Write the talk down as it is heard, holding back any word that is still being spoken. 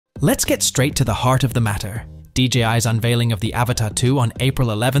Let's get straight to the heart of the matter. DJI's unveiling of the Avata 2 on April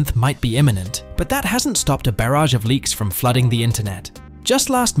 11th might be imminent, but that hasn't stopped a barrage of leaks from flooding the internet.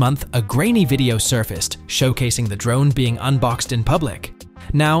 Just last month, a grainy video surfaced showcasing the drone being unboxed in public.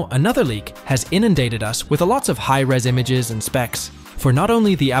 Now, another leak has inundated us with lots of high-res images and specs for not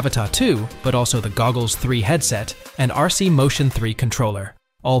only the Avata 2, but also the Goggles 3 headset and RC Motion 3 controller,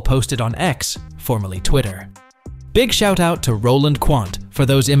 all posted on X, formerly Twitter. Big shout out to Roland Quant for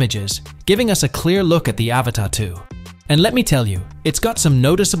those images, giving us a clear look at the Avata 2. And let me tell you, it's got some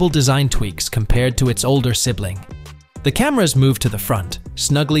noticeable design tweaks compared to its older sibling. The camera's moved to the front,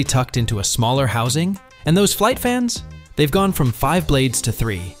 snugly tucked into a smaller housing, and those flight fans? They've gone from 5 blades to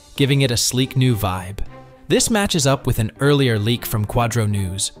 3, giving it a sleek new vibe. This matches up with an earlier leak from Quadro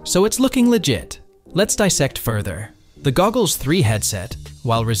News, so it's looking legit. Let's dissect further. The Goggles 3 headset,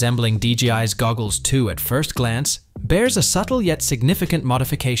 while resembling DJI's Goggles 2 at first glance, bears a subtle yet significant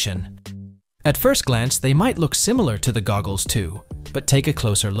modification. At first glance, they might look similar to the Goggles 2, but take a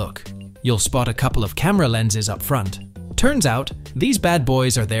closer look. You'll spot a couple of camera lenses up front. Turns out, these bad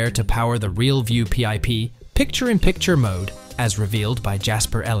boys are there to power the Real View PiP picture-in-picture mode, as revealed by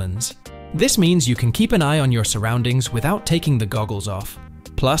Jasper Ellens. This means you can keep an eye on your surroundings without taking the goggles off.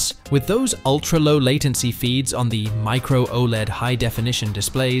 Plus, with those ultra-low latency feeds on the micro OLED high-definition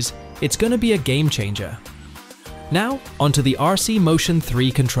displays, it's gonna be a game changer. Now, onto the RC Motion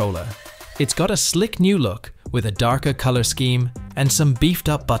 3 controller. It's got a slick new look with a darker color scheme and some beefed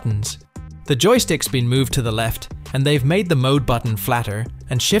up buttons. The joystick's been moved to the left, and they've made the mode button flatter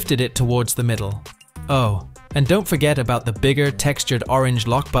and shifted it towards the middle. Oh, and don't forget about the bigger textured orange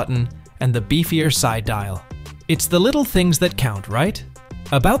lock button and the beefier side dial. It's the little things that count, right?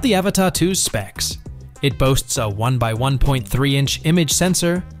 About the Avata 2's specs. It boasts a 1x1.3-inch image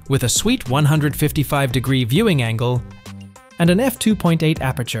sensor with a sweet 155-degree viewing angle and an f2.8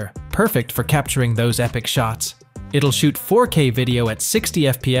 aperture, perfect for capturing those epic shots. It'll shoot 4K video at 60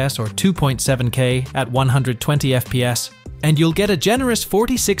 FPS or 2.7K at 120 FPS, and you'll get a generous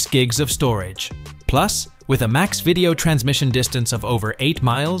 46 gigs of storage. Plus, with a max video transmission distance of over 8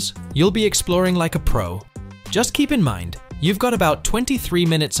 miles, you'll be exploring like a pro. Just keep in mind, you've got about 23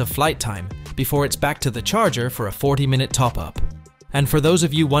 minutes of flight time before it's back to the charger for a 40-minute top-up. And for those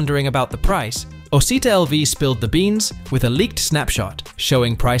of you wondering about the price, Osita LV spilled the beans with a leaked snapshot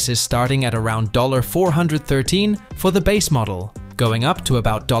showing prices starting at around $413 for the base model, going up to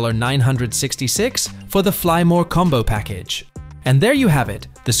about $966 for the Fly More combo package. And there you have it,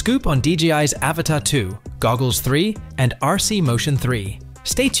 the scoop on DJI's Avata 2, Goggles 3, and RC Motion 3.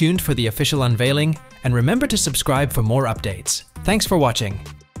 Stay tuned for the official unveiling, and remember to subscribe for more updates. Thanks for watching.